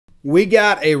We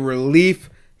got a relief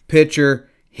pitcher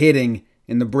hitting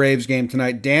in the Braves game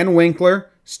tonight. Dan Winkler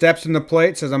steps in the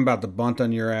plate, says, I'm about to bunt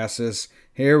on your asses.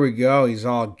 Here we go. He's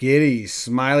all giddy, he's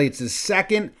smiley. It's his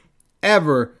second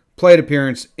ever plate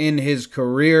appearance in his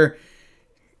career.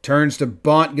 Turns to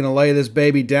bunt, gonna lay this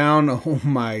baby down. Oh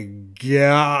my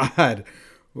God.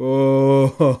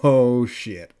 Oh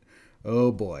shit.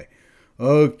 Oh boy.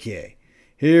 Okay.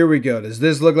 Here we go. Does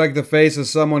this look like the face of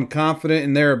someone confident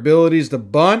in their abilities to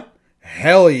bunt?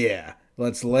 Hell yeah.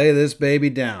 Let's lay this baby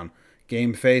down.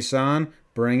 Game face on.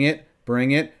 Bring it, bring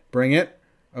it, bring it.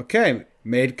 Okay.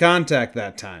 Made contact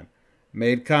that time.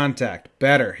 Made contact.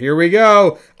 Better. Here we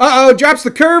go. Uh-oh. Drops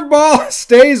the curveball.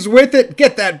 Stays with it.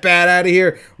 Get that bat out of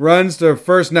here. Runs to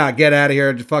first. Nah, get out of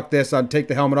here. Fuck this. I'll take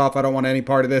the helmet off. I don't want any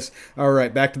part of this. All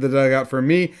right. Back to the dugout for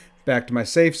me. Back to my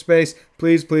safe space.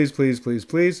 Please, please, please, please,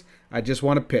 please. I just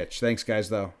want to pitch. Thanks, guys,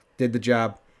 though. Did the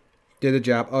job. Did the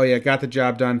job. Oh, yeah. Got the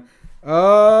job done.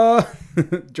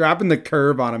 Dropping the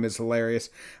curve on him is hilarious.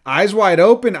 Eyes wide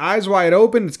open. Eyes wide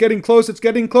open. It's getting close. It's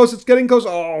getting close. It's getting close.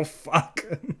 Oh, fuck.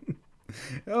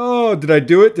 Oh, did I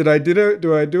do it? Did I do it?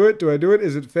 Do I do it? Do I do it?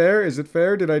 Is it fair? Is it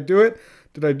fair? Did I do it?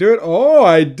 Did I do it? Oh,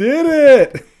 I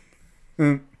did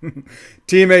it.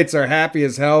 Teammates are happy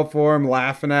as hell for him,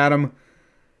 laughing at him.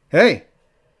 Hey,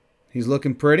 he's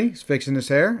looking pretty. He's fixing his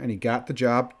hair, and he got the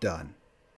job done.